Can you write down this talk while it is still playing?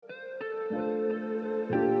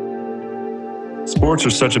Sports are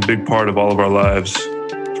such a big part of all of our lives,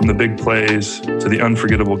 from the big plays to the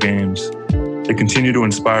unforgettable games. They continue to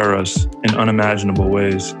inspire us in unimaginable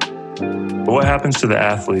ways. But what happens to the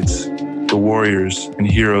athletes, the warriors and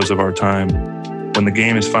heroes of our time, when the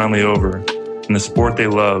game is finally over and the sport they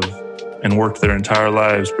love and worked their entire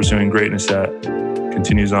lives pursuing greatness at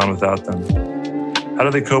continues on without them? How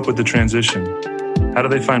do they cope with the transition? How do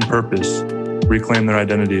they find purpose, reclaim their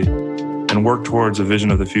identity, and work towards a vision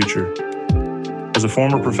of the future? As a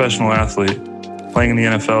former professional athlete, playing in the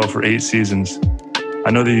NFL for 8 seasons,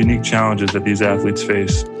 I know the unique challenges that these athletes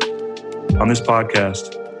face. On this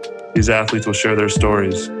podcast, these athletes will share their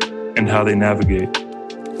stories and how they navigate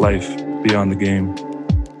life beyond the game.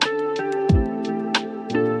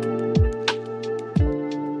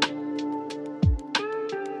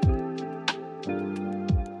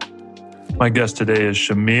 My guest today is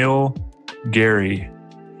Shamiel Gary.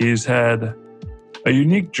 He's had a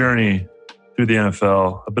unique journey through the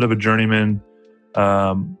NFL, a bit of a journeyman,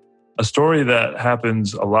 a story that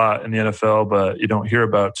happens a lot in the NFL, but you don't hear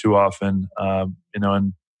about too often. And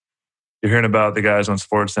you're hearing about the guys on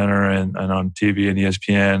SportsCenter and on TV and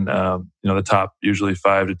ESPN, the top usually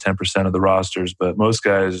 5 to 10% of the rosters, but most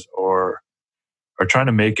guys are trying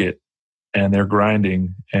to make it, and they're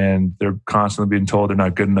grinding, and they're constantly being told they're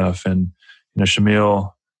not good enough. And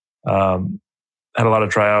Shamiel had a lot of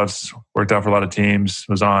tryouts, worked out for a lot of teams,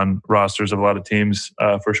 was on rosters of a lot of teams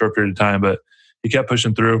for a short period of time, but he kept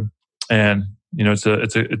pushing through. And it's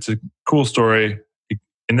a cool story.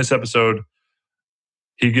 In this episode,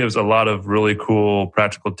 he gives a lot of really cool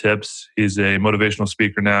practical tips. He's a motivational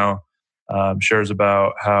speaker now. Shares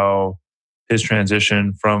about how his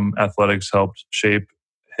transition from athletics helped shape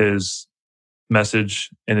his message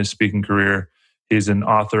in his speaking career. He's an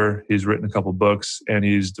author. He's written a couple books, and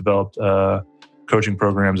he's developed coaching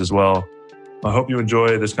programs as well. I hope you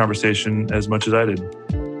enjoy this conversation as much as I did.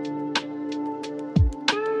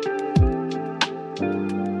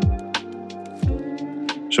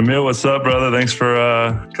 Shamiel, what's up, brother? Thanks for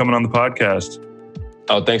coming on the podcast.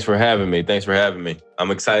 Oh, thanks for having me.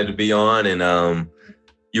 I'm excited to be on, and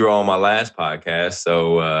you were on my last podcast,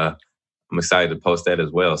 so I'm excited to post that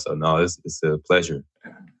as well. So, no, it's a pleasure.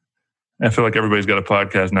 I feel like everybody's got a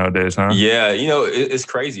podcast nowadays, huh? Yeah, it's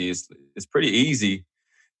crazy. It's pretty easy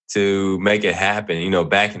to make it happen.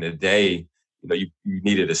 Back in the day, you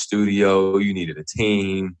needed a studio, you needed a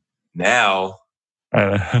team. Now,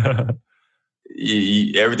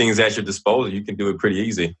 everything's at your disposal. You can do it pretty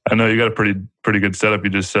easy. I know you got a pretty good setup.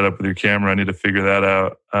 You just set up with your camera. I need to figure that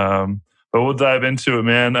out. But we'll dive into it,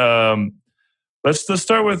 man. Let's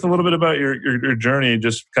start with a little bit about your journey.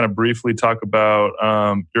 Just kind of briefly talk about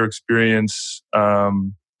your experience,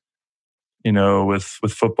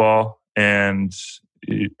 with football and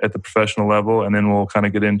at the professional level, and then we'll kind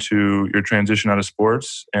of get into your transition out of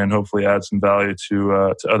sports and hopefully add some value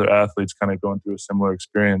to other athletes kind of going through a similar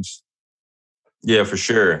experience. Yeah, for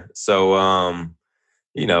sure. So,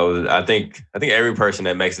 I think every person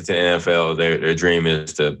that makes it to the NFL, their dream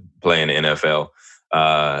is to play in the NFL,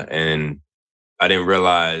 and I didn't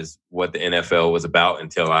realize what the NFL was about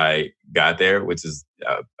until I got there, which is,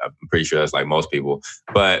 I'm pretty sure that's like most people.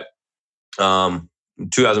 But in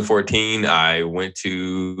 2014, I went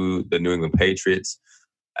to the New England Patriots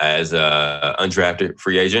as an undrafted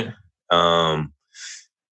free agent.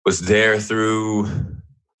 Was there through,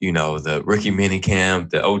 the rookie minicamp,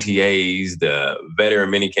 the OTAs, the veteran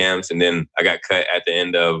minicamps, and then I got cut at the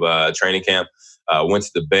end of training camp. Went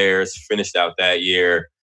to the Bears, finished out that year.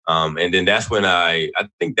 And then that's when I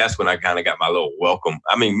kind of got my little welcome.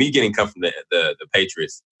 I mean, me getting cut from the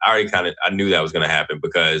Patriots, I knew that was going to happen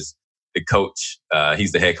because the coach,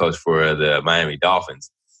 he's the head coach for the Miami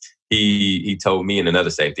Dolphins. He told me and another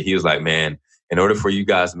safety, he was like, man, in order for you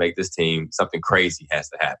guys to make this team, something crazy has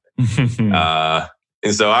to happen.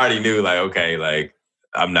 And so I already knew, like, okay, like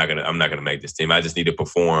I'm not gonna make this team. I just need to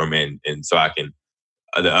perform, and so I can.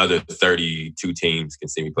 The other 32 teams can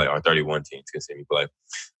see me play, or 31 teams can see me play.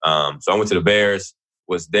 So I went to the Bears,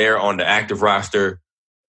 was there on the active roster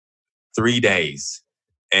 3 days,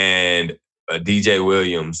 and DJ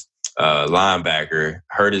Williams, linebacker,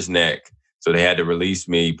 hurt his neck. So they had to release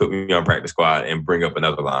me, put me on practice squad, and bring up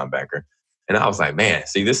another linebacker. And I was like, man,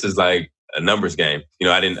 see, this is like a numbers game.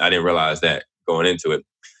 I didn't realize that going into it.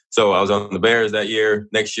 So I was on the Bears that year.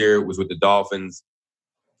 Next year was with the Dolphins.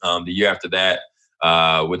 The year after that,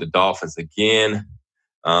 with the Dolphins again.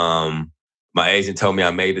 My agent told me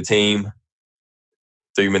I made the team.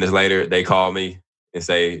 3 minutes later, they call me and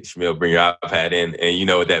say, Shamiel, bring your iPad in. And you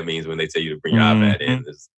know what that means when they tell you to bring your iPad in.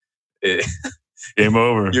 Game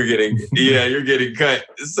over. You're getting cut.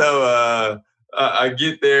 So I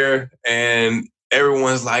get there and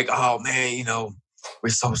everyone's like, "Oh man, we're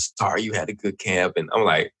so sorry you had a good camp." And I'm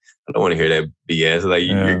like, I don't want to hear that BS. Like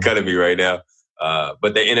you're cutting me right now.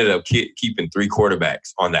 But they ended up keeping 3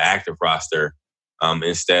 quarterbacks on the active roster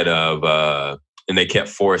instead of, and they kept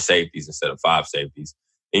 4 safeties instead of 5 safeties.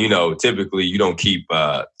 And typically you don't keep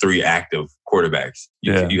 3 active quarterbacks.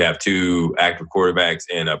 You have 2 active quarterbacks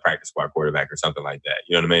and a practice squad quarterback or something like that.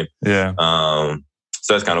 You know what I mean? Yeah.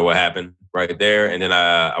 So that's kind of what happened right there. And then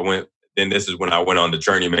I went. Then this is when I went on the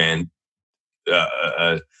journeyman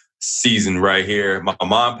season right here. My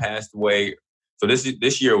mom passed away. So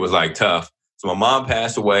this year was like tough. So my mom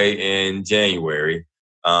passed away in January.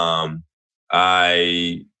 I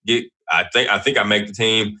think I make the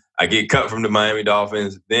team. I get cut from the Miami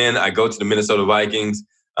Dolphins. Then I go to the Minnesota Vikings.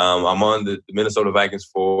 I'm on the Minnesota Vikings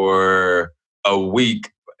for a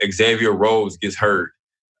week. Xavier Rhodes gets hurt.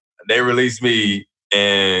 They release me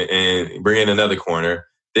and bring in another corner.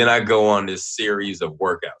 Then I go on this series of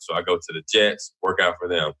workouts. So I go to the Jets, work out for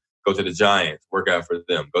them. Go to the Giants, work out for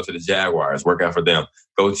them. Go to the Jaguars, work out for them.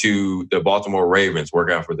 Go to the Baltimore Ravens, work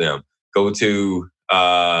out for them. Go to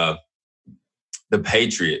the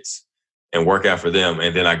Patriots and work out for them.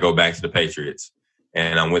 And then I go back to the Patriots.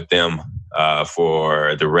 And I'm with them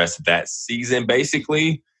for the rest of that season,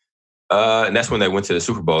 basically. And that's when they went to the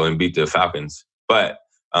Super Bowl and beat the Falcons. But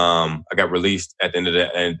I got released at the end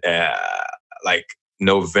of like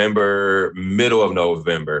November, middle of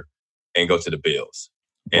November, and go to the Bills.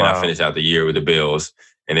 And I finish out the year with the Bills.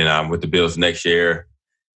 And then I'm with the Bills next year,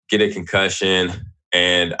 get a concussion.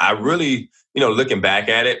 And I really, looking back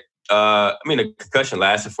at it, the concussion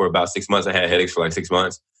lasted for about 6 months. I had headaches for like 6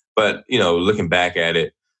 months. But, looking back at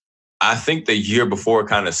it, I think the year before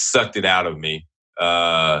kind of sucked it out of me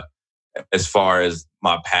as far as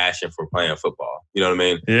my passion for playing football. You know what I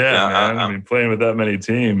mean? Yeah, man. Playing with that many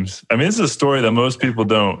teams. This is a story that most people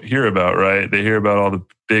don't hear about, right? They hear about all the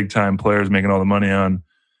big-time players making all the money on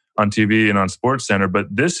TV and on SportsCenter. But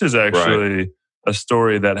this is actually a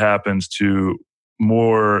story that happens to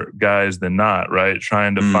more guys than not, right?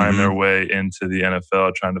 Trying to find their way into the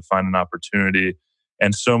NFL, trying to find an opportunity.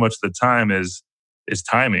 And so much of the time is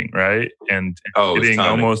timing, right? And getting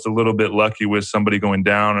almost a little bit lucky with somebody going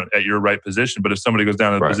down at your right position. But if somebody goes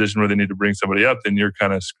down to the position where they need to bring somebody up, then you're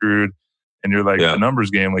kind of screwed. And you're like a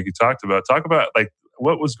numbers game, like you talked about. Talk about like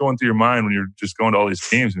what was going through your mind when you're just going to all these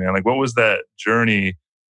teams, man? Like what was that journey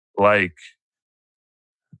like?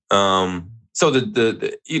 So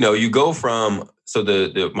the you go from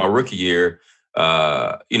my rookie year,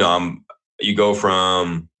 you go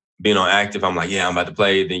from being on active. I'm like, yeah, I'm about to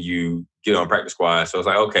play. Then you get on practice squad. So it's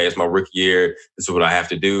like, okay, it's my rookie year. This is what I have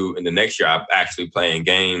to do. And the next year, I'm actually playing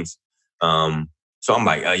games. So I'm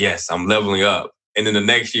like, yes, I'm leveling up. And then the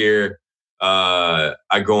next year, I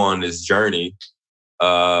go on this journey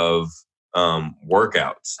of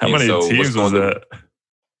workouts. How many teams was that?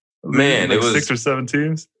 Man, like it was 6 or 7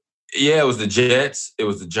 teams. Yeah, it was the Jets, it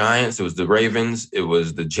was the Giants, it was the Ravens, it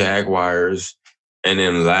was the Jaguars, and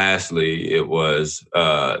then lastly, it was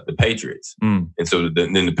the Patriots. And so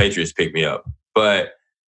then the Patriots picked me up. But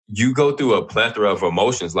you go through a plethora of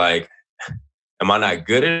emotions. Like, am I not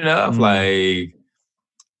good enough? Like,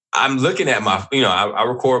 I'm looking at my, I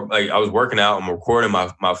record, like I was working out, I'm recording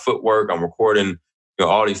my footwork, I'm recording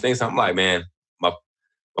all these things. I'm like, man, my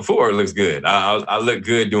footwork looks good. I look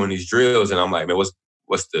good doing these drills, and I'm like, man, what's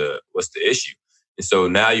the issue? And so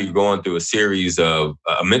now you're going through a series of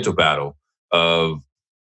a mental battle of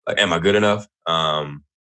like, am I good enough? Do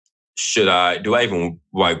I even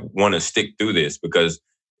like want to stick through this? Because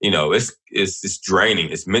it's draining.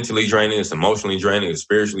 It's mentally draining. It's emotionally draining. It's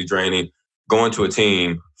spiritually draining. Going to a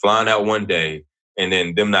team, flying out one day, and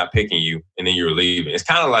then them not picking you, and then you're leaving. It's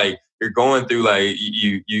kind of like you're going through like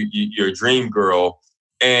you're a dream girl,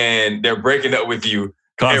 and they're breaking up with you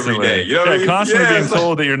constantly. Every day. You know what I mean? Constantly being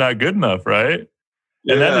told that you're not good enough, right?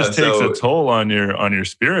 And that just takes a toll on your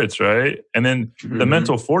spirits, right? And then the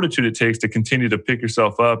mental fortitude it takes to continue to pick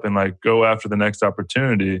yourself up and like go after the next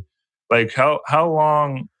opportunity. Like how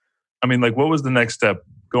long? Like what was the next step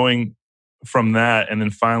going from that, and then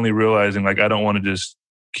finally realizing like I don't want to just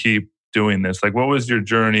keep doing this? Like what was your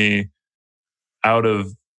journey out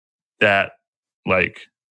of that? Like,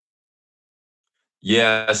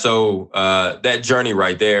 yeah, so that journey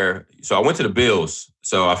right there. So I went to the Bills.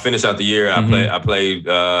 So I finished out the year. I played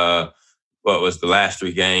what was the last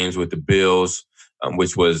 3 games with the Bills,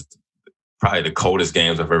 which was probably the coldest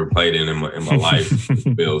games I've ever played in my life with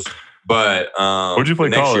the Bills. But where'd you play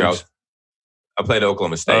college? Year I played at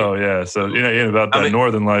Oklahoma State. Oh yeah, so you're not about that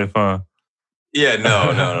northern life, huh? Yeah,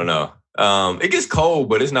 no. It gets cold,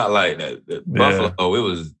 but it's not like that. Buffalo, it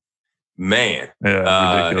was, man.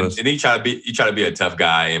 Ridiculous. And you try to be a tough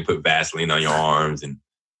guy and put Vaseline on your arms, and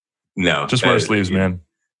no, just wear sleeves, man.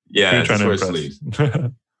 Yeah, just wear sleeves.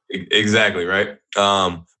 Exactly, right.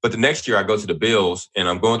 But the next year I go to the Bills and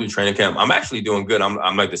I'm going through training camp. I'm actually doing good.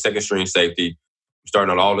 I'm like the second string safety. I'm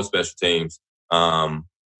starting on all the special teams. And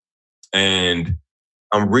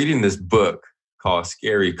I'm reading this book called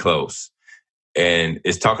Scary Close. And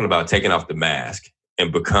it's talking about taking off the mask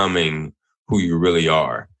and becoming who you really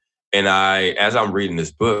are. And as I'm reading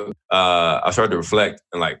this book, I started to reflect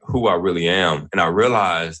on like who I really am. And I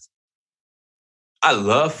realized I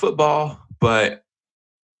love football, but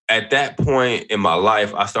at that point in my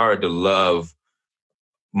life, I started to love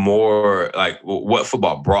more like what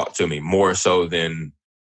football brought to me, more so than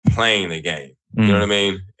playing the game. You know what I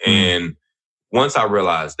mean? And once I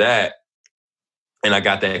realized that and I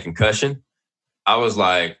got that concussion, I was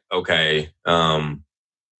like, okay, the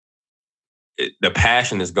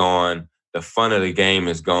passion is gone. The fun of the game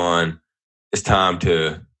is gone. It's time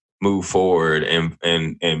to move forward and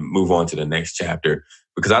move on to the next chapter.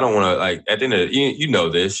 Because I don't want to, like, at the end of the, you know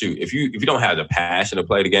this, shoot, if you don't have the passion to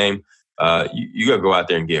play the game, you got to go out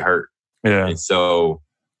there and get hurt. Yeah. And so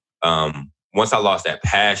once I lost that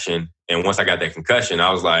passion and once I got that concussion,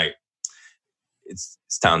 I was like, it's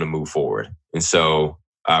time to move forward. And so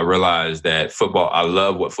I realized that football, I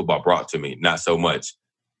love what football brought to me, not so much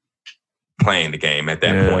playing the game at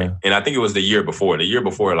that point. And I think it was the year before,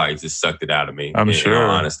 like, just sucked it out of me. I'm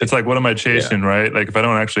sure. It's like, what am I chasing, right? Like, if I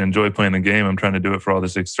don't actually enjoy playing the game, I'm trying to do it for all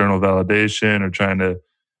this external validation or trying to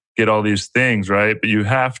get all these things, right? But you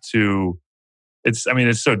have to, it's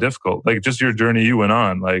so difficult. Like, just your journey you went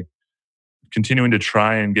on, like, continuing to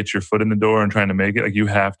try and get your foot in the door and trying to make it, like, you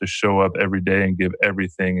have to show up every day and give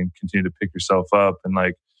everything and continue to pick yourself up and,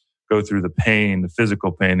 like, go through the pain, the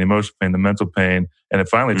physical pain, the emotional pain, the mental pain. And it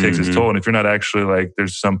finally takes its toll. And if you're not actually, like,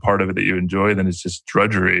 there's some part of it that you enjoy, then it's just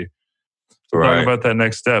drudgery. So talk about that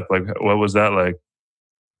next step. Like, what was that like?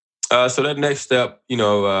 So that next step, like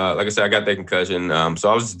I said, I got that concussion. So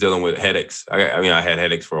I was just dealing with headaches. I had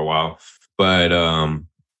headaches for a while. But, I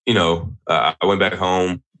went back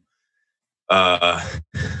home.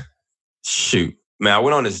 Shoot. Man, I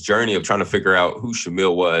went on this journey of trying to figure out who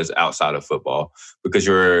Shamiel was outside of football, because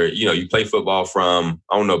you play football from,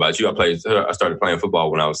 I don't know about you, I started playing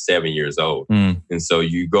football when I was 7 years old. And so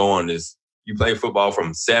you go on this, you play football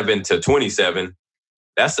from 7 to 27.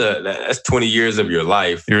 That's 20 years of your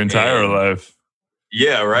life. Your entire life.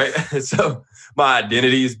 Yeah, right? So my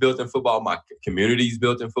identity is built in football. My community is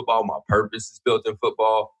built in football. My purpose is built in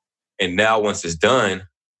football. And now once it's done,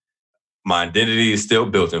 my identity is still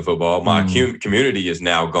built in football. My community is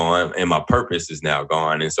now gone and my purpose is now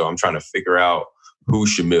gone. And so I'm trying to figure out who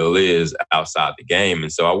Shamiel is outside the game.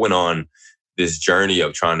 And so I went on this journey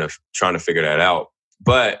of trying to figure that out.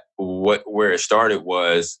 But where it started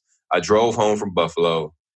was I drove home from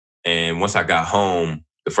Buffalo. And once I got home,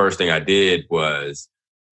 the first thing I did was,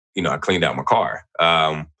 I cleaned out my car,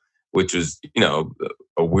 which was,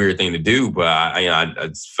 a weird thing to do, but I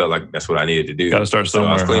just felt like that's what I needed to do. Got to start somewhere.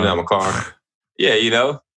 So I was cleaning out my car. Yeah.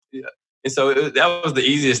 And so that was the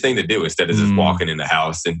easiest thing to do instead of just walking in the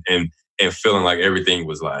house and feeling like everything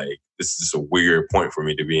was like, this is just a weird point for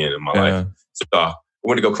me to be in my life. So I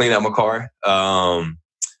went to go clean out my car,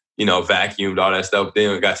 vacuumed, all that stuff.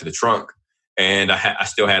 Then I got to the trunk and I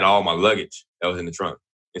still had all my luggage that was in the trunk.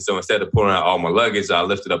 And so instead of pulling out all my luggage, I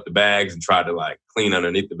lifted up the bags and tried to, like, clean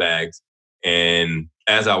underneath the bags. And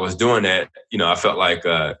as I was doing that, I felt like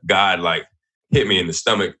God, like, hit me in the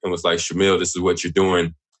stomach and was like, Shamiel, this is what you're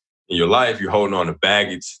doing in your life. You're holding on to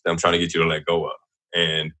baggage that I'm trying to get you to let go of.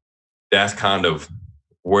 And that's kind of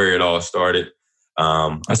where it all started.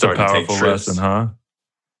 That's I started a powerful to take trips. Lesson, huh?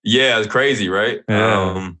 Yeah, it's crazy, right?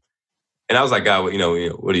 Yeah. And I was like, God,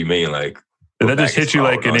 what do you mean? Like, did that just hit you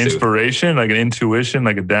like an inspiration, like an intuition,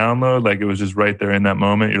 like a download? Like it was just right there in that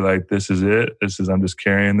moment. You're like, this is it. I'm just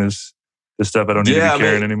carrying this stuff I don't need to be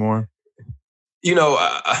carrying anymore. I'm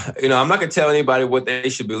not going to tell anybody what they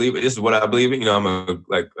should believe. This is what I believe in.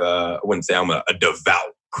 I wouldn't say I'm a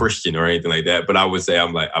devout Christian or anything like that, but I would say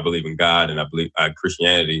I believe in God and I believe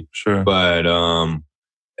Christianity. Sure. But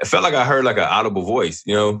it felt like I heard like an audible voice,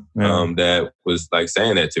 that was like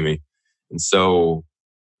saying that to me. And so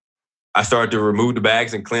I started to remove the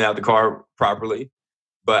bags and clean out the car properly.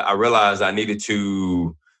 But I realized I needed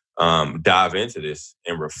to dive into this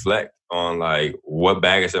and reflect on, like, what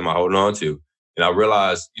baggage am I holding on to? And I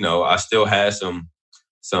realized, I still had some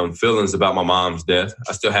feelings about my mom's death.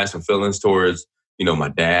 I still had some feelings towards, my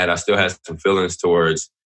dad. I still had some feelings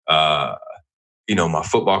towards my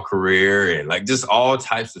football career and like just all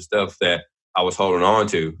types of stuff that I was holding on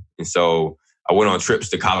to. And so I went on trips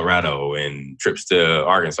to Colorado and trips to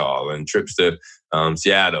Arkansas and trips to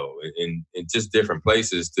Seattle and just different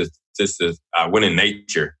places. I went in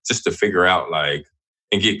nature just to figure out like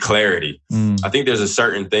and get clarity. I think there's a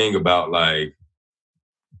certain thing about like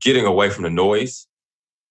getting away from the noise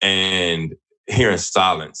and hearing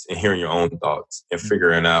silence and hearing your own thoughts and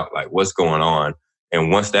figuring out like what's going on.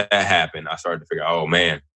 And once that happened, I started to figure out, oh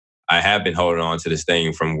man, I have been holding on to this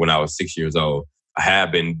thing from when I was 6 years old. I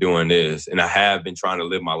have been doing this and I have been trying to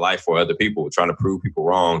live my life for other people, trying to prove people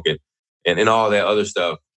wrong and all that other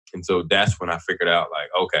stuff. And so that's when I figured out like,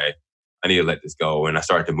 okay, I need to let this go. And I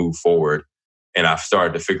started to move forward and I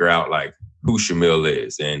started to figure out like who Shamiel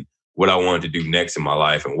is and what I wanted to do next in my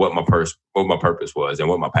life and what my purpose was and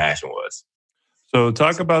what my passion was. So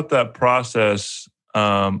talk about that process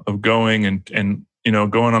of going and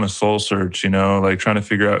going on a soul search, like trying to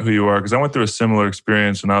figure out who you are. Because I went through a similar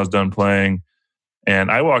experience when I was done playing.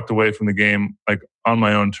 And I walked away from the game like on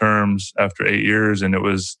my own terms after 8 years. And it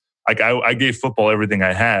was like I gave football everything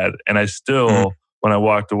I had. And I still, when I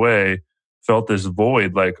walked away, felt this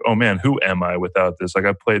void like, oh man, who am I without this? Like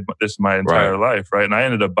I played this my entire life, right? And I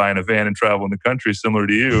ended up buying a van and traveling the country similar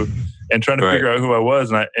to you and trying to figure out who I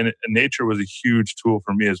was. And nature was a huge tool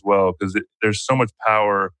for me as well because there's so much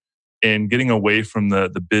power in getting away from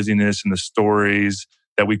the busyness and the stories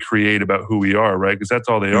that we create about who we are, right? Because that's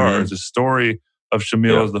all they are. It's a story of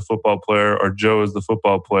Shamiel as the football player or Joe as the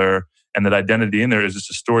football player. And that identity in there is just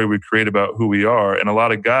a story we create about who we are. And a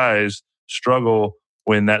lot of guys struggle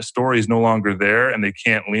when that story is no longer there and they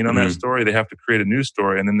can't lean on that story. They have to create a new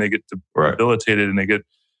story and then they get debilitated and they get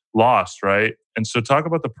lost, right? And so talk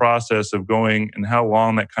about the process of going and how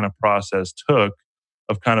long that kind of process took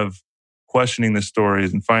of kind of questioning the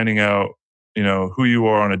stories and finding out, who you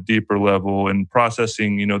are on a deeper level and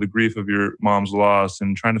processing, the grief of your mom's loss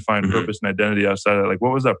and trying to find purpose and identity outside of it. Like,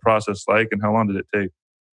 what was that process like and how long did it take?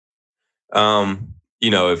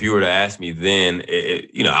 If you were to ask me then,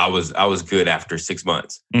 I was good after 6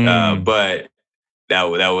 months, but that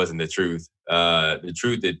wasn't the truth. The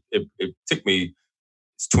truth, it took me,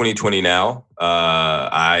 it's 2020 now.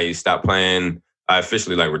 I stopped playing. I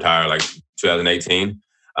officially retired 2018.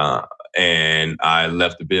 And I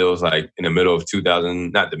left the Bills in the middle of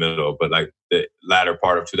 2000, not the middle, but the latter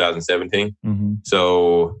part of 2017.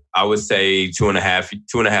 So I would say two and a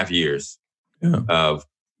half years of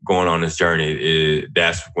going on this journey.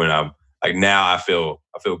 That's when I'm now I feel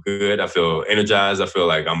good. I feel energized. I feel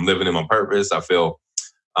like I'm living in my purpose. I feel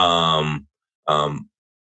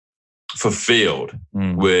fulfilled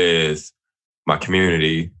with my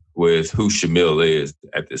community, with who Shamiel is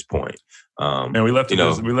at this point. And we left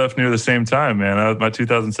near the same time, man. My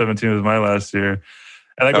 2017 was my last year.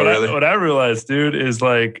 And what I realized, dude, is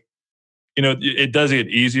it does get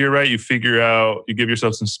easier, right? You figure out, you give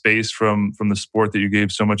yourself some space from the sport that you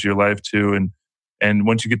gave so much of your life to. And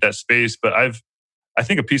once you get that space, but I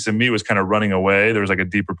think a piece of me was kind of running away. There was a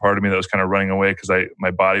deeper part of me that was kind of running away because my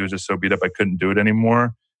body was just so beat up I couldn't do it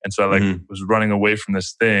anymore. And so I was running away from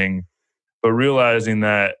this thing, but realizing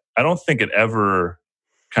that I don't think it ever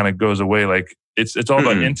kind of goes away. It's all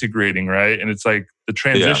about integrating, right? And it's the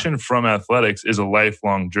transition from athletics is a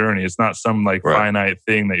lifelong journey. It's not some finite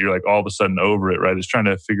thing that you're all of a sudden over it, right? It's trying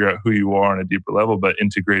to figure out who you are on a deeper level, but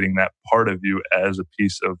integrating that part of you as a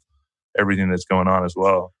piece of everything that's going on as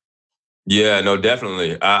well. Yeah, no,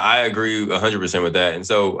 definitely. I agree 100% with that. And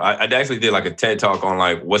so I actually did a TED talk on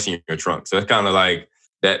what's in your trunk. So it's kind of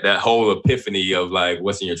that whole epiphany of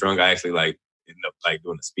what's in your trunk. I actually ended up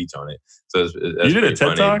doing a speech on it. So that's you did a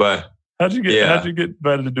TED talk? But how'd you get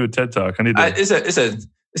invited to do a TED talk? It's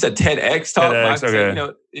a TEDx talk. TEDx,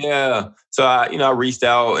 okay. Yeah. So I reached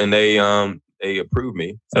out and they approved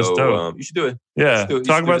me. So that's dope. You should do it. Yeah.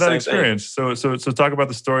 Talk about that experience. So talk about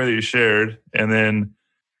the story that you shared and then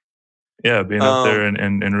being up there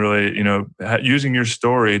and really, using your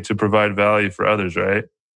story to provide value for others, right?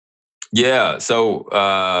 Yeah. So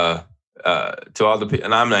to all the people,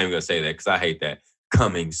 and I'm not even going to say that because I hate that.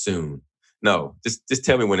 Coming soon. No, just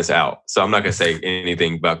tell me when it's out. So I'm not going to say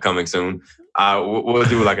anything about coming soon. We'll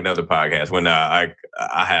do another podcast when I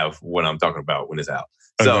have what I'm talking about when it's out.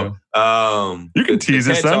 Okay. So you can tease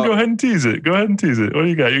it, son. Go ahead and tease it. What do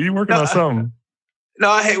you got? You working on something? No,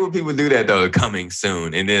 I hate when people do that though. Coming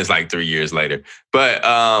soon, and then it's 3 years later. But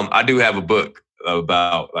I do have a book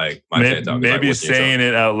about my TED Talk. Maybe saying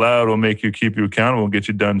it out loud will make you keep you accountable and get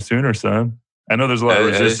you done sooner, son. I know there's a lot of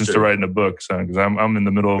resistance to writing a book, son, because I'm in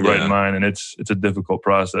the middle of writing mine, and it's a difficult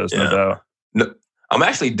process, no doubt. No, I'm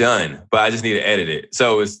actually done, but I just need to edit it.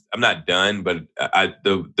 So I'm not done, but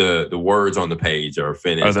the words on the page are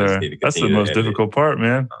finished. I just need to That's the continue to most edit difficult part,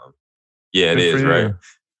 man. Yeah, it Good for is, right?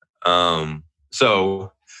 you.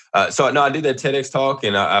 So no, I did that TEDx talk,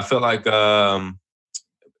 and I feel like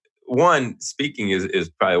one, speaking is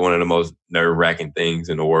probably one of the most nerve wracking things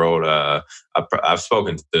in the world. I've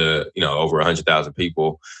spoken to over 100,000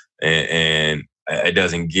 people, and it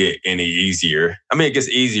doesn't get any easier. I mean, it gets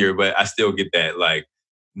easier, but I still get that like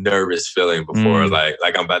nervous feeling before like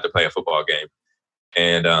I'm about to play a football game.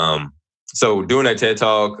 And so doing that TED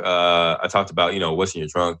talk, I talked about what's in your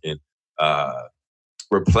trunk and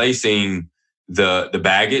replacing the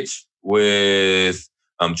baggage with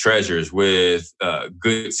treasures, with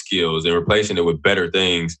good skills, and replacing it with better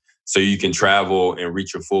things so you can travel and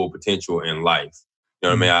reach your full potential in life. You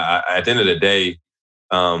know what I mean? At the end of the day,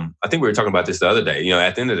 I think we were talking about this the other day.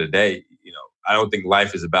 At the end of the day, I don't think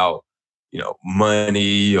life is about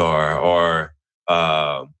money or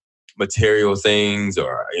material things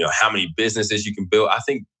or how many businesses you can build. I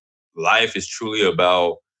think life is truly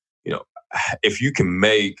about if you can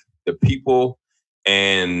make the people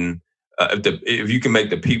and if you can make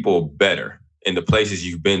the people better in the places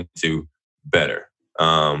you've been to better,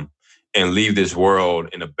 and leave this world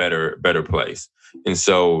in a better place. And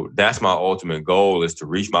so that's my ultimate goal, is to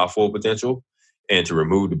reach my full potential and to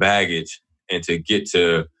remove the baggage and to get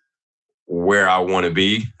to where I want to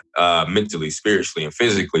be, mentally, spiritually, and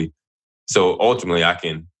physically. So ultimately I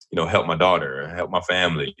can, help my daughter, help my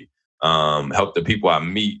family, help the people I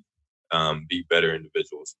meet, be better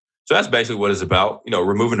individuals. So that's basically what it's about,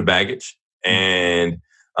 removing the baggage and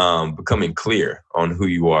becoming clear on who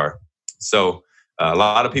you are. So a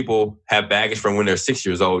lot of people have baggage from when they're 6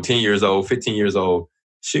 years old, 10 years old, 15 years old.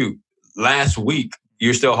 Shoot, last week,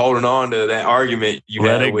 you're still holding on to that argument you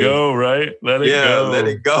Let had it with. go, right? Let it go. Let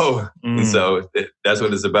it go. And so that's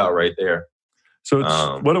what it's about right there. So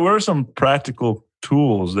what are some practical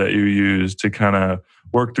tools that you use to kind of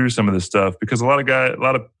work through some of this stuff? Because a lot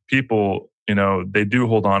of people, they do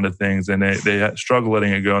hold on to things and they struggle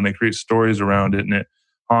letting it go, and they create stories around it, and it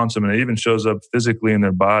haunts them, and it even shows up physically in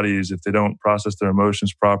their bodies if they don't process their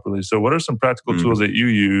emotions properly. So what are some practical tools that you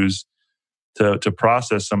use to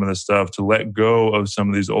process some of this stuff, to let go of some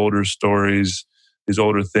of these older stories, these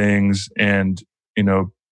older things, and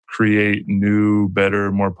create new,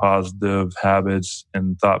 better, more positive habits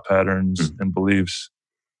and thought patterns and beliefs?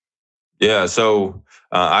 Yeah, so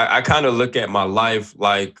I kind of look at my life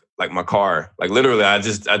like my car. Like literally, I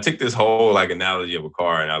took this whole like analogy of a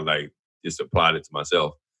car and I like just applied it to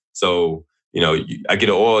myself. So I get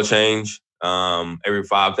an oil change every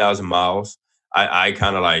 5,000 miles. I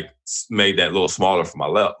kind of like made that a little smaller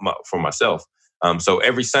for myself. So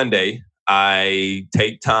every Sunday, I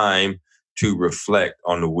take time to reflect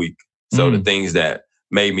on the week. So the things that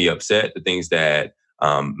made me upset, the things that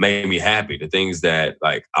made me happy, the things that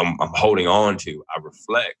like I'm holding on to, I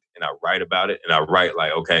reflect and I write about it, and I write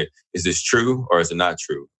like, okay, is this true or is it not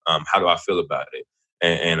true? How do I feel about it?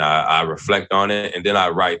 And I reflect on it, and then I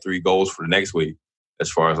write 3 goals for the next week as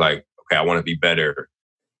far as like, okay, I want to be better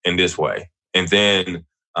in this way. And then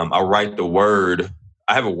I write the word.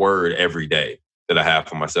 I have a word every day that I have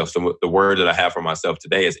for myself. So the word that I have for myself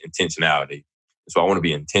today is intentionality. So I want to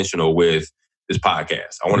be intentional with this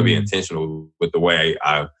podcast. I want to be intentional with the way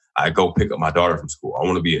I go pick up my daughter from school. I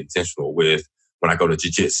want to be intentional with when I go to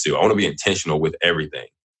jiu-jitsu. I want to be intentional with everything.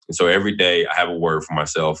 And so every day I have a word for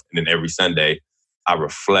myself. And then every Sunday I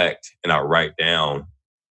reflect and I write down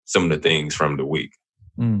some of the things from the week.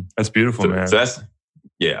 That's beautiful, man. So that's,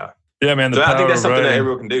 yeah. Yeah, man. So I think that's something that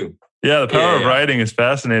everyone can do. Yeah, the power of writing is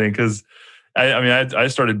fascinating because I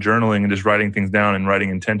started journaling and just writing things down and writing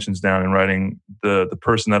intentions down and writing the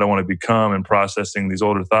person that I want to become and processing these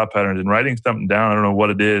older thought patterns and writing something down. I don't know what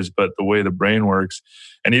it is, but the way the brain works.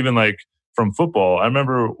 And even like from football, I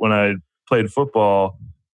remember when I played football,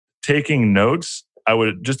 taking notes,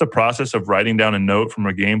 just the process of writing down a note from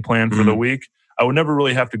a game plan for the week, I would never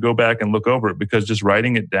really have to go back and look over it because just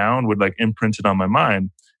writing it down would like imprint it on my mind.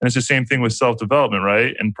 And it's the same thing with self-development,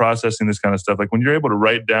 right? And processing this kind of stuff. Like when you're able to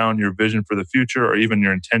write down your vision for the future or even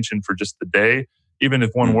your intention for just the day, even if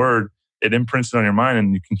one word, it imprints it on your mind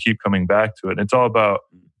and you can keep coming back to it. And it's all about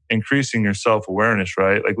increasing your self-awareness,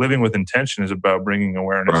 right? Like living with intention is about bringing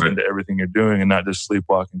awareness into everything you're doing and not just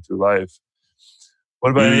sleepwalking through life. What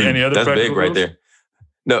about any other? That's big right rules? there.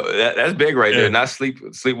 No, that's big right there. Not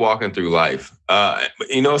sleepwalking through life.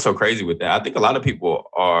 What's so crazy with that? I think a lot of people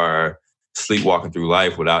are sleepwalking through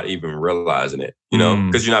life without even realizing it,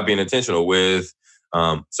 because you're not being intentional with.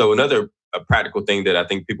 So another practical thing that I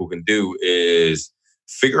think people can do is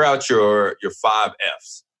figure out your 5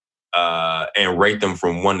 F's. and rate them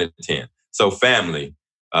from 1 to 10. So family,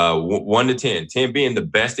 1 to 10, 10 being the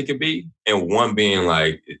best it could be, and 1 being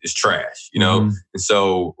like it's trash, you know? Mm-hmm. And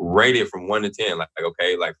so rate it from 1 to 10. Like,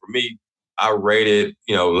 okay, like for me, I rated,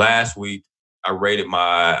 last week I rated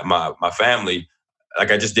my family,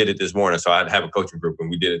 like I just did it this morning. So I'd have a coaching group and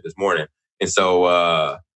we did it this morning. And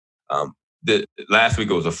so the last week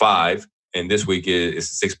it was a 5, and this week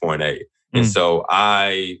is a 6.8. And so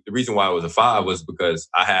the reason why it was a 5 was because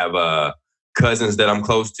I have cousins that I'm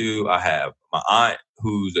close to. I have my aunt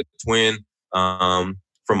who's a twin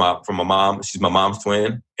from my mom. She's my mom's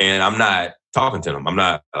twin, and I'm not talking to them. I'm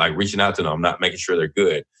not like reaching out to them. I'm not making sure they're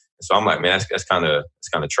good. And so I'm like, man, that's kind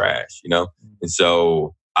of trash, you know. And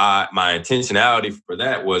so my intentionality for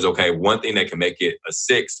that was, okay, one thing that can make it a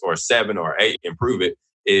 6 or a 7 or 8, improve it,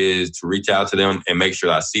 is to reach out to them and make sure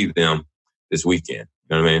I see them this weekend.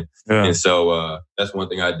 You know what I mean? Yeah. And so that's one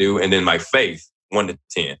thing I do. And then my faith, 1 to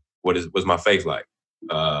 10. What's my faith like?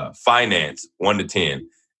 Finance, 1 to 10.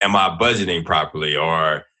 Am I budgeting properly,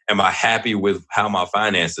 or am I happy with how my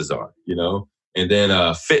finances are? You know? And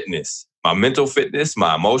then fitness, my mental fitness,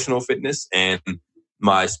 my emotional fitness, and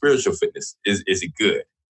my spiritual fitness. Is it good?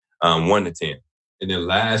 1 to 10. And then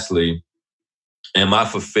lastly, am I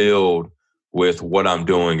fulfilled with what I'm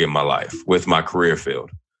doing in my life, with my career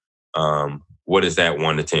field? What is that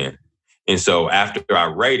 1 to 10? And so after I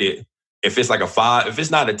rate it, if it's like a 5, if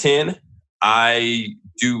it's not a 10, I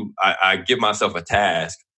give myself a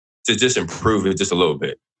task to just improve it just a little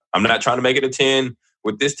bit. I'm not trying to make it a 10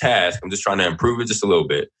 with this task. I'm just trying to improve it just a little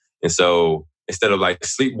bit. And so instead of like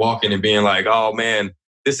sleepwalking and being like, oh man,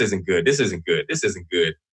 this isn't good,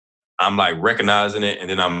 I'm like recognizing it, and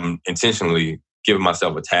then I'm intentionally giving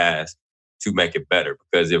myself a task to make it better.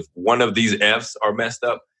 Because if one of these F's are messed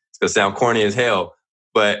up, it's gonna sound corny as hell,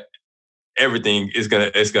 but everything is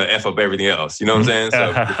gonna F up everything else. You know what I'm saying? So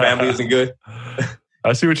if the family isn't good.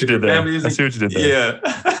 I see what you did there. Yeah.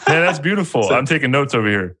 Man, that's beautiful. So, I'm taking notes over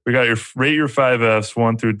here. We got rate your 5 F's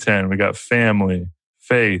 1 through 10. We got family,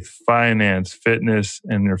 faith, finance, fitness,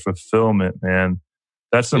 and your fulfillment, man.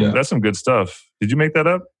 That's some good stuff. Did you make that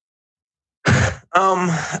up? I'm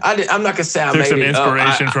not gonna say I took made some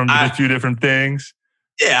inspiration from a few different things.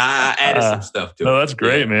 Yeah, I added some stuff to it. No, that's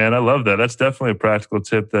great, man. I love that. That's definitely a practical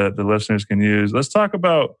tip that the listeners can use. Let's talk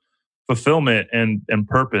about fulfillment and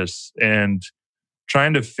purpose and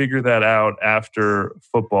trying to figure that out after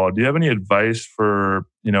football. Do you have any advice for,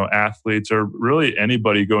 athletes or really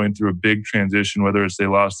anybody going through a big transition, whether it's they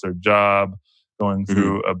lost their job, going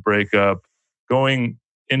through a breakup, going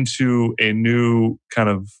into a new kind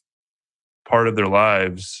of part of their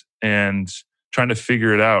lives and trying to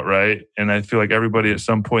figure it out, right? And I feel like everybody at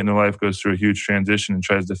some point in their life goes through a huge transition and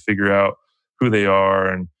tries to figure out who they are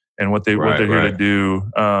and what they're here to do.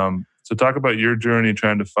 So talk about your journey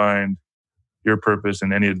trying to find your purpose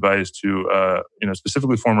and any advice to,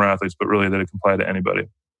 specifically former athletes, but really that it can apply to anybody.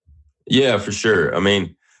 Yeah, for sure. I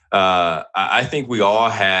mean, I think we all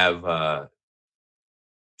have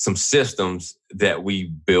some systems that we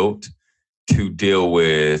built to deal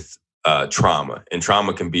with trauma. And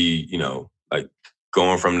trauma can be, like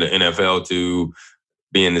going from the NFL to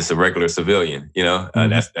being this a regular civilian,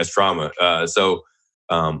 that's trauma. So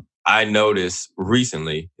I noticed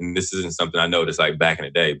recently, and this isn't something I noticed like back in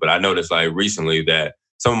the day, but I noticed like recently that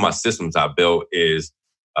some of my systems I built is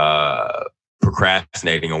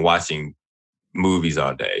procrastinating and watching movies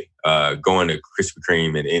all day, going to Krispy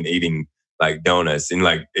Kreme and eating like donuts and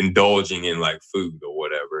like indulging in like food or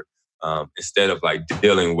whatever, instead of like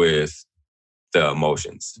dealing with the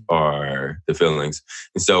emotions or the feelings.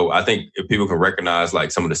 And so I think if people can recognize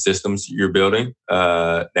like some of the systems you're building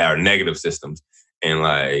that are negative systems and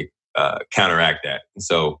like counteract that. And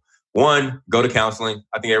so one, go to counseling.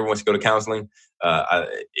 I think everyone should go to counseling.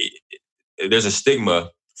 There's a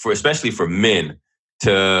stigma especially for men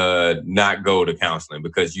to not go to counseling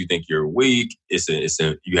because you think you're weak.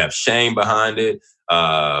 You have shame behind it.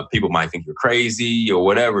 People might think you're crazy or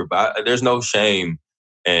whatever, but there's no shame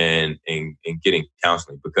in getting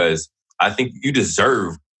counseling because I think you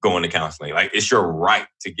deserve going to counseling. Like it's your right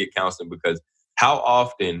to get counseling because how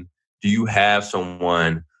often do you have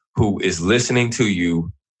someone who is listening to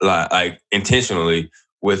you like intentionally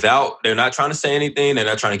they're not trying to say anything, they're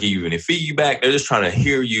not trying to give you any feedback, they're just trying to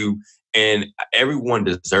hear you, and everyone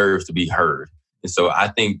deserves to be heard. And so I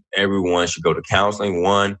think everyone should go to counseling,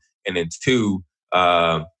 one, and then two,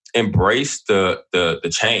 embrace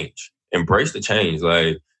the change. Embrace the change.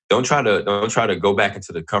 Like don't try to go back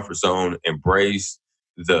into the comfort zone. Embrace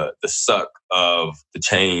the suck of the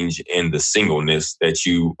change and the singleness that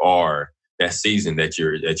you are, that season that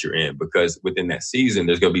you're in, because within that season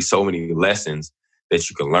there's going to be so many lessons that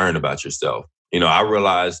you can learn about yourself. I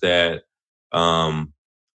realized that I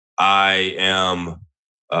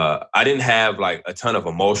didn't have like a ton of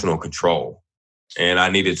emotional control, and I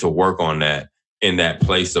needed to work on that in that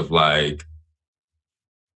place of like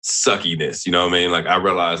suckiness. You know what I mean? Like I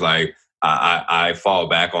realized like I fall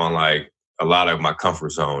back on like a lot of my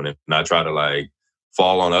comfort zone, and I try to like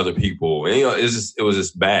fall on other people, and it was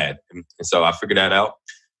just bad. And so I figured that out,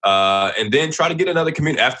 and then try to get another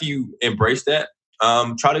community after you embrace that.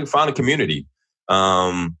 Try to find a community,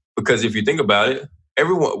 because if you think about it,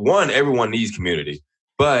 everyone needs community,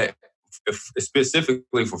 but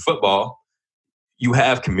specifically for football, you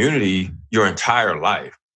have community your entire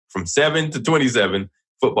life. From 7 to 27,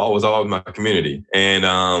 football was always my community. And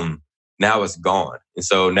now it's gone. And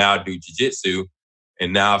so now I do jiu-jitsu,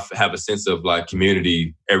 and now I have a sense of like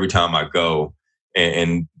community every time I go.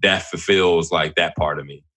 And that fulfills like that part of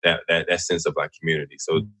me, that sense of like community.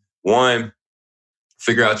 So one,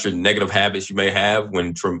 figure out your negative habits you may have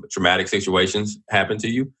when traumatic situations happen to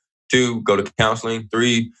you. 2, go to counseling.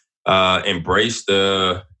 3, embrace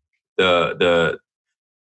the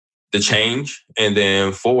change. And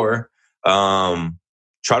then 4,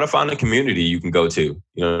 try to find a community you can go to. You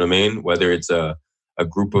know what I mean? Whether it's a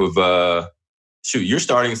group of you're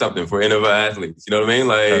starting something for NFL athletes. You know what I mean?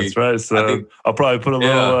 Like that's right. So I'll probably put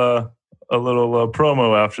a little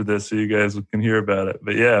promo after this so you guys can hear about it.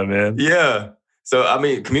 But yeah, man. Yeah. So I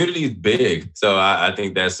mean, community is big. So I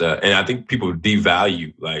think that's and I think people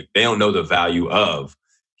devalue, like they don't know the value of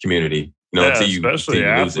community. Especially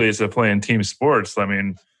athletes that play in team sports. I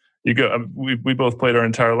mean, we both played our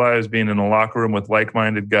entire lives being in a locker room with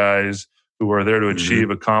like-minded guys who are there to achieve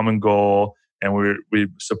a common goal, and we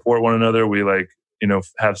support one another. We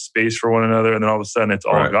have space for one another, and then all of a sudden it's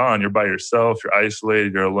all gone. You're by yourself. You're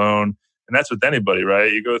isolated. You're alone, and that's with anybody,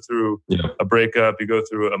 right? You go through a breakup. You go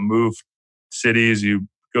through a move cities. You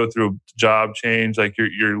go through a job change. Like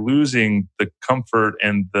you're losing the comfort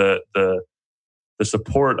and the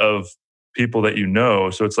support of people that you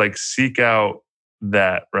know. So it's like seek out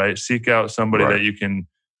that, right? Seek out somebody that you can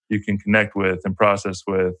connect with and process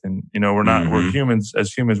with. And we're humans.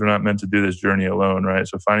 As humans, we're not meant to do this journey alone, right?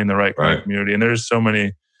 So finding the right kind of community. And there's so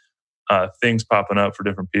many things popping up for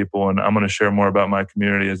different people. And I'm going to share more about my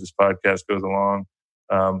community as this podcast goes along,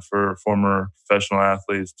 for former professional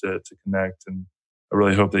athletes to connect. And I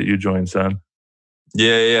really hope that you join, son.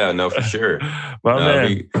 Yeah, no, for sure.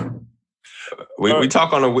 Man. We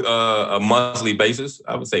talk on a monthly basis.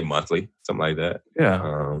 I would say monthly, something like that.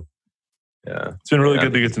 Yeah. It's been really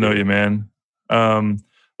good to get to know you, man.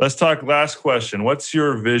 Let's talk last question. What's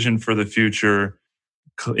your vision for the future,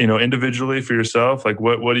 individually for yourself? Like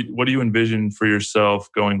what do you envision for yourself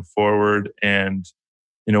going forward? And,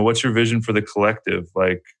 what's your vision for the collective?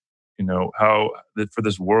 Like, how for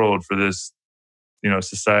this world, for this,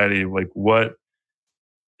 society, like what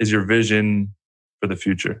is your vision for the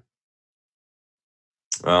future?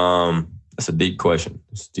 That's a deep question.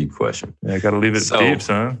 Yeah, I got to leave it deep,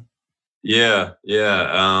 son. Yeah.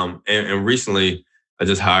 And recently I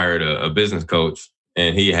just hired a business coach,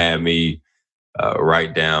 and he had me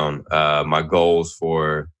write down my goals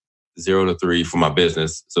for 0 to 3 for my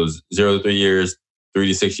business. So 0 to 3 years, 3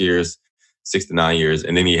 to 6 years, 6 to 9 years.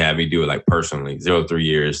 And then he had me do it like personally, 0 to 3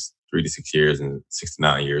 years, 3 to 6 years, and 6 to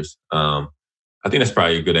 9 years. I think that's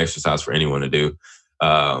probably a good exercise for anyone to do.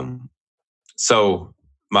 So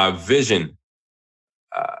my vision,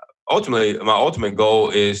 my ultimate goal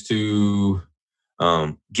is to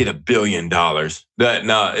get $1 billion.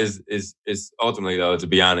 That is ultimately, though, to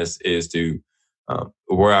be honest, is to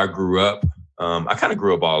where I grew up. I kind of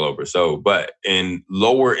grew up all over. So, but in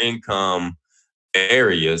lower income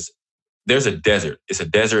areas, there's a desert. It's a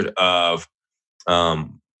desert of,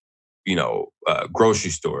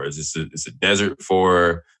 grocery stores. It's a desert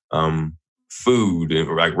for food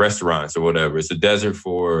and like restaurants or whatever. It's a desert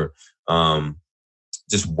for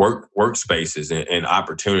just workspaces and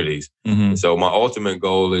opportunities. And so my ultimate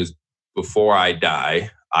goal is, before I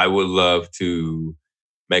die, I would love to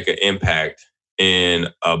make an impact in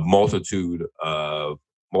a multitude of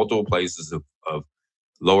multiple places of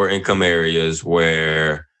lower income areas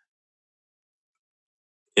where,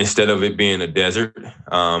 instead of it being a desert,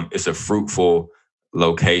 it's a fruitful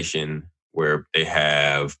location where they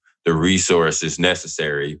have the resources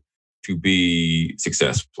necessary to be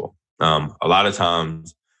successful. A lot of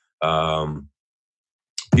times,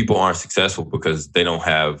 people aren't successful because they don't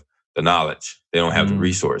have the knowledge, they don't have the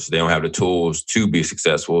resources, they don't have the tools to be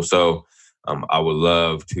successful. So I would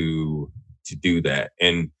love to do that.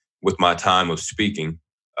 And with my time of speaking,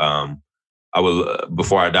 I would,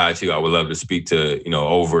 before I die too, I would love to speak to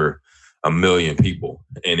over a million people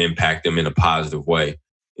and impact them in a positive way.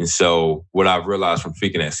 And so what I've realized from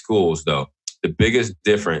speaking at schools, though, the biggest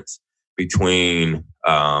difference between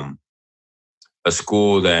a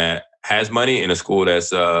school that has money and a school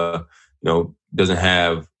that's doesn't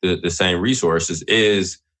have the same resources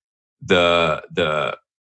is the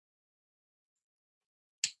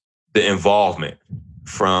involvement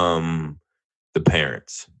from the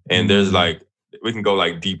parents. And there's like, we can go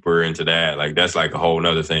like deeper into that. Like that's like a whole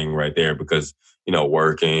nother thing right there because,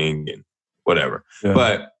 working and whatever. Yeah.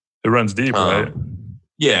 But it runs deep, right?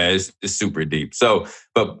 Yeah, it's super deep. So,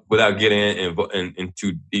 but without getting in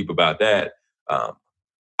too deep about that,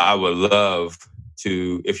 I would love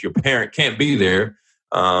to, if your parent can't be there,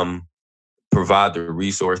 provide the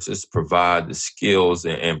resources, provide the skills,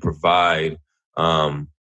 and provide a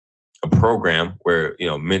program where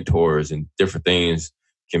mentors and different things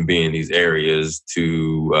can be in these areas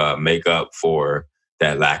to make up for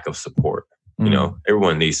that lack of support.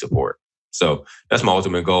 Everyone needs support. So that's my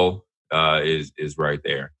ultimate goal. Is right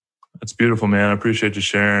there. That's beautiful, man. I appreciate you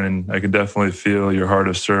sharing, and I can definitely feel your heart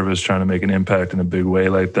of service trying to make an impact in a big way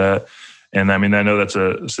like that. And I mean, I know that's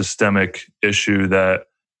a systemic issue that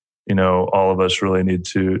all of us really need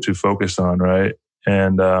to focus on, right?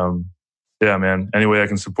 And yeah, man. Any way I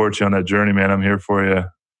can support you on that journey, man, I'm here for you.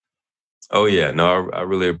 Oh yeah, no, I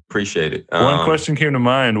really appreciate it. One question came to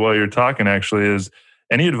mind while you're talking. Actually, is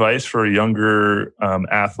any advice for younger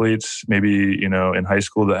athletes, maybe in high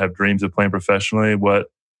school that have dreams of playing professionally? What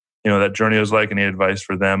that journey was like? Any advice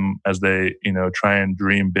for them as they try and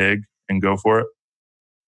dream big and go for it?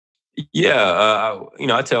 Yeah,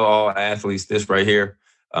 I tell all athletes this right here.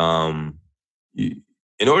 In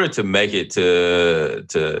order to make it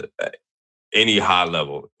to any high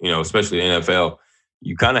level, especially the NFL,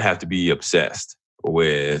 you kind of have to be obsessed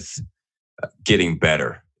with getting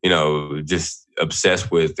better. Just obsessed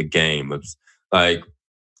with the game. Like,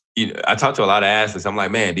 I talk to a lot of athletes. I'm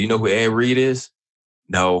like, man, do you know who Ed Reed is?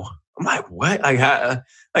 No. I'm like, what?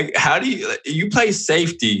 How do you play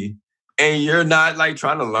safety and you're not like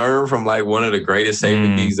trying to learn from like one of the greatest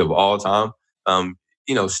safeties of all time?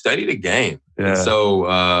 Study the game. Yeah. And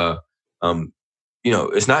so,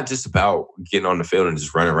 it's not just about getting on the field and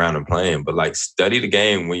just running around and playing, but like study the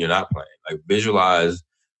game when you're not playing. Like visualize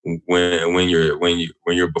when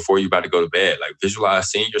you're before you're about to go to bed. Like visualize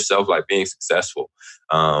seeing yourself like being successful,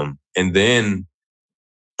 and then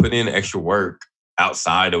put in extra work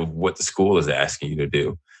outside of what the school is asking you to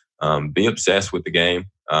do. Be obsessed with the game,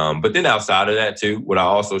 but then outside of that too, what I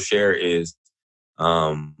also share is,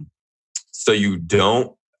 so you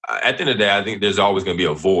don't. At the end of the day, I think there's always going to be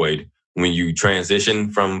a void when you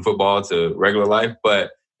transition from football to regular life.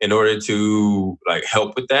 But in order to like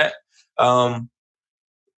help with that,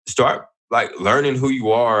 start like learning who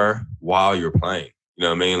you are while you're playing. You know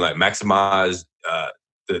what I mean? Like maximize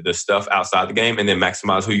the stuff outside the game and then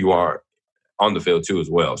maximize who you are on the field too as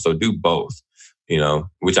well. So do both,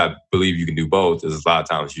 which I believe you can do both. There's a lot of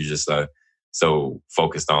times you just so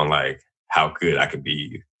focused on like how good I could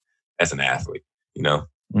be as an athlete,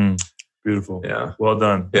 Beautiful. Yeah. Well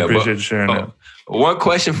done. Yeah, appreciate you sharing that. One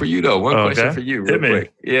question for you though. Question for you real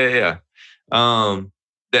quick. Yeah.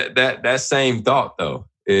 That same thought though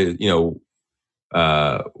is,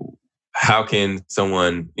 how can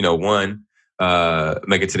someone, one,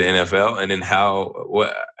 make it to the NFL? And then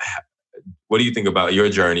what do you think about your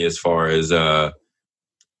journey as far as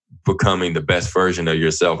becoming the best version of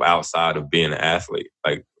yourself outside of being an athlete?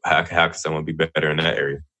 Like how can someone be better in that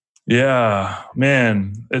area? Yeah,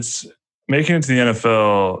 man, it's making it to the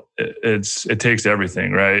NFL. It takes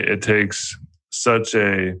everything, right? It takes such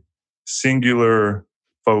a singular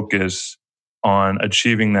focus on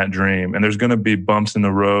achieving that dream. And there's going to be bumps in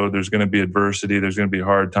the road. There's going to be adversity. There's going to be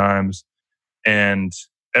hard times. And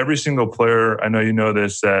every single player, I know you know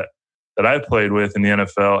this, that I played with in the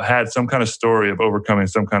NFL had some kind of story of overcoming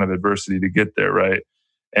some kind of adversity to get there, right?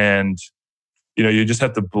 And you just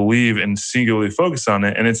have to believe and singularly focus on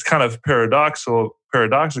it. And it's kind of paradoxical,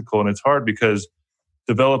 and it's hard because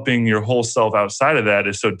developing your whole self outside of that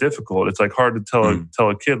is so difficult. It's like hard to tell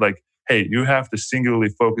a kid like, hey, you have to singularly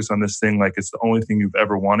focus on this thing like it's the only thing you've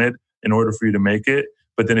ever wanted in order for you to make it.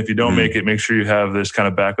 But then if you don't make it, make sure you have this kind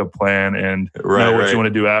of backup plan and know what you want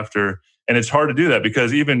to do after. And it's hard to do that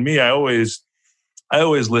because even me, I always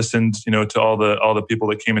listened, to all the people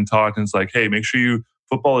that came and talked, and it's like, hey, make sure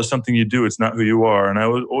football is something you do. It's not who you are. And I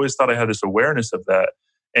always thought I had this awareness of that.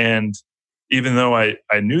 And even though I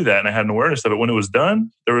knew that and I had an awareness of it, when it was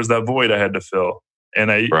done, there was that void I had to fill.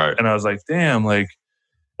 And I was like, damn, like,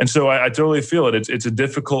 and so I totally feel it. It's a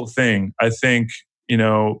difficult thing. I think,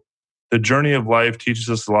 the journey of life teaches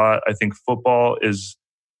us a lot. I think football is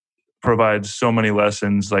provides so many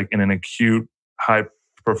lessons, like in an acute, high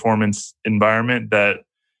performance environment, that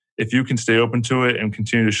if you can stay open to it and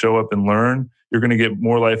continue to show up and learn, you're going to get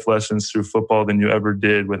more life lessons through football than you ever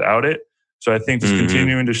did without it. So I think just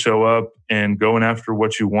continuing to show up and going after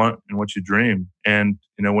what you want and what you dream. And,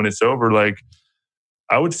 when it's over, like,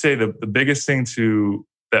 I would say the biggest thing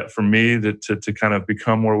that for me to kind of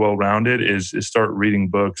become more well-rounded is start reading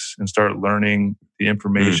books and start learning the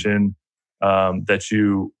information that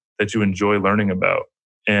you enjoy learning about.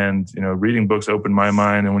 And, reading books opened my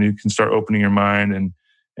mind. And when you can start opening your mind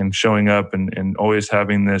and showing up and always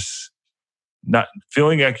having this, not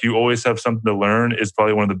feeling like you always have something to learn, is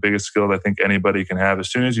probably one of the biggest skills I think anybody can have. As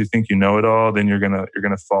soon as you think you know it all, then you're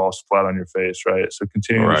gonna fall flat on your face, right? So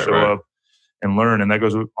continuing to show up and learn, and that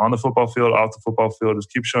goes on the football field, off the football field.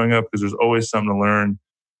 Just keep showing up, because there's always something to learn.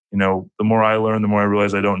 The more I learn, the more I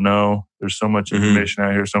realize I don't know. There's so much information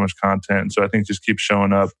out here, so much content. And so I think just keep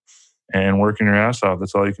showing up and working your ass off.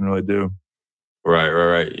 That's all you can really do.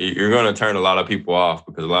 Right. You're going to turn a lot of people off,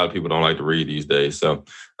 because a lot of people don't like to read these days. So,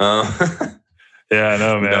 yeah, I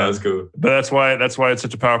know, man. That's cool. But that's why it's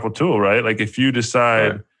such a powerful tool, right? Like, if you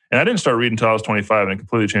decide, and I didn't start reading until I was 25, and it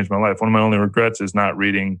completely changed my life. One of my only regrets is not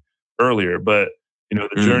reading earlier, but the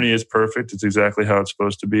journey is perfect. It's exactly how it's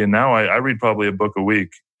supposed to be. And now I read probably a book a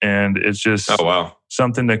week, and it's just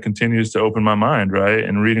something that continues to open my mind, right?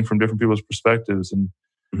 And reading from different people's perspectives and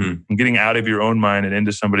getting out of your own mind and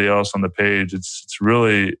into somebody else on the page. It's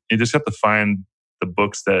really, you just have to find the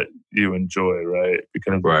books that you enjoy, right?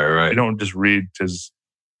 Because you don't just read because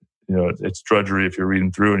it's drudgery if you're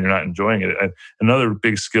reading through and you're not enjoying it. Another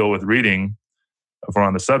big skill with reading, if we're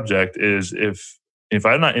on the subject, is if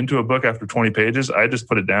I'm not into a book after 20 pages, I just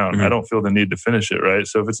put it down. I don't feel the need to finish it, right?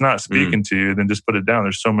 So if it's not speaking to you, then just put it down.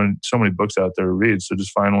 There's so many books out there to read. So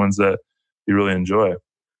just find ones that you really enjoy.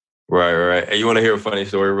 Right. Hey, you want to hear a funny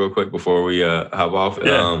story real quick before we hop off?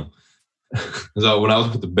 Yeah. So when I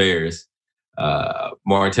was with the Bears,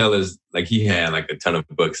 Martellus, like, he had like a ton of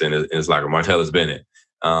books in his locker. Martellus Bennett.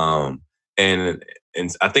 And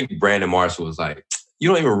I think Brandon Marshall was like, you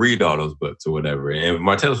don't even read all those books or whatever. And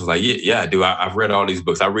Martellus was like, yeah, I do. I've read all these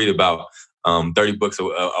books. I read about 30 books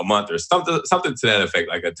a month or something to that effect,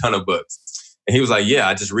 like a ton of books. And he was like, yeah,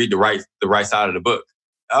 I just read the right side of the book.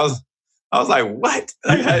 I was like, what?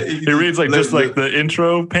 He reads like the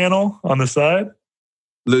intro panel on the side?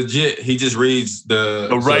 Legit, he just reads the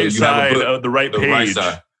right side of the right page.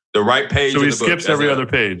 The right page. So he skips every other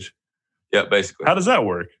page. Yeah, basically. How does that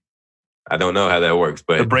work? I don't know how that works,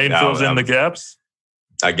 but the brain fills in the gaps?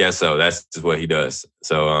 I guess so. That's just what he does.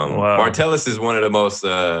 So Martellus is one of the most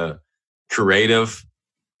creative,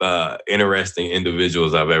 interesting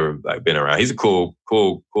individuals I've ever been around. He's a cool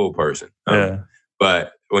person.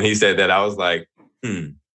 But when he said that, I was like,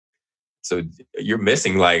 so you're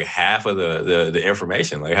missing like half of the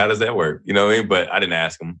information. Like, how does that work? You know what I mean? But I didn't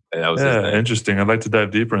ask him. That was his thing. Interesting. I'd like to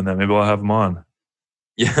dive deeper in that. Maybe I'll have him on.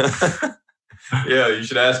 Yeah. Yeah, you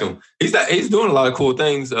should ask him. He's doing a lot of cool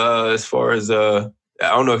things as far as I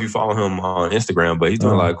don't know if you follow him on Instagram, but he's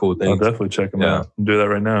doing a lot of cool things. I'll definitely check him out. I'll do that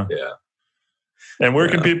right now. Yeah. And where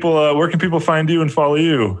can people find you and follow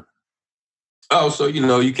you? Oh, so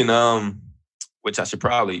you can which I should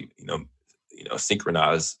probably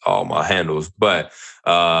synchronize all my handles, but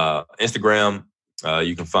Instagram,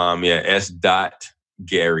 you can find me at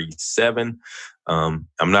s.gary7. I'm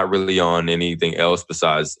not really on anything else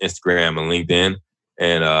besides Instagram and LinkedIn.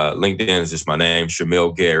 And LinkedIn is just my name,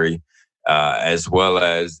 Shamiel Gary, as well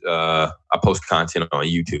as I post content on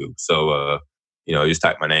YouTube. So, just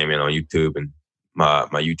type my name in on YouTube and my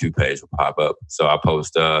YouTube page will pop up. So I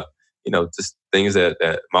post, just things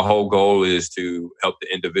that my whole goal is to help the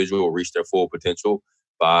individual reach their full potential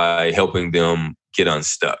by helping them get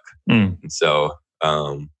unstuck. And so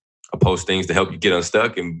I post things to help you get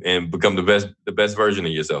unstuck and become the best version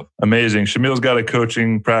of yourself. Amazing. Shamiel's got a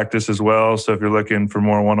coaching practice as well. So if you're looking for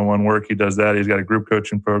more one-on-one work, he does that. He's got a group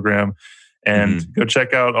coaching program. And go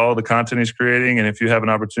check out all the content he's creating. And if you have an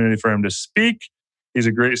opportunity for him to speak, he's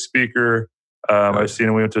a great speaker. I've seen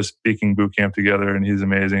him. We went to a speaking boot camp together, and he's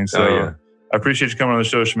amazing. So I appreciate you coming on the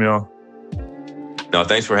show, Shamiel. No,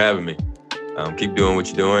 thanks for having me. Keep doing what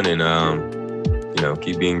you're doing and,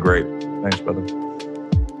 keep being great. Thanks, brother.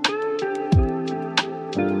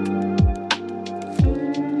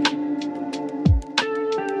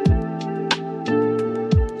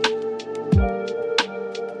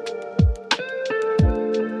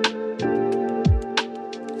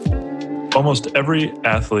 Almost every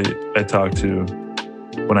athlete I talk to,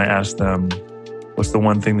 when I ask them what's the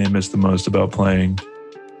one thing they miss the most about playing,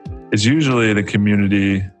 is usually the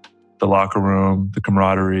community, the locker room, the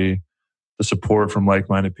camaraderie, the support from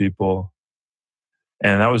like-minded people.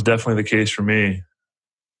 And that was definitely the case for me.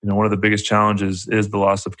 One of the biggest challenges is the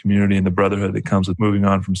loss of community and the brotherhood that comes with moving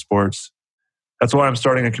on from sports. That's why I'm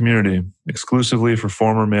starting a community exclusively for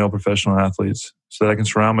former male professional athletes so that I can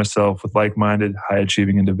surround myself with like-minded,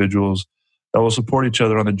 high-achieving individuals that will support each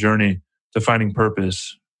other on the journey to finding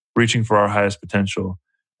purpose, reaching for our highest potential,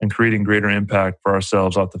 and creating greater impact for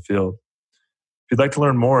ourselves off the field. If you'd like to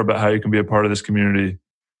learn more about how you can be a part of this community,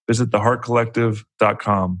 visit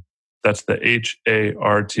theheartcollective.com. That's the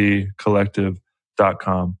HART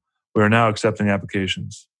collective.com. We are now accepting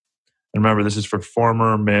applications. And remember, this is for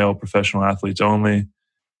former male professional athletes only.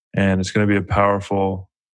 And it's going to be a powerful,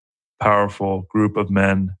 powerful group of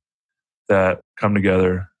men that come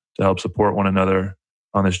together to help support one another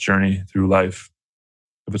on this journey through life.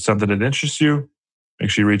 If it's something that interests you, make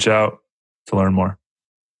sure you reach out to learn more.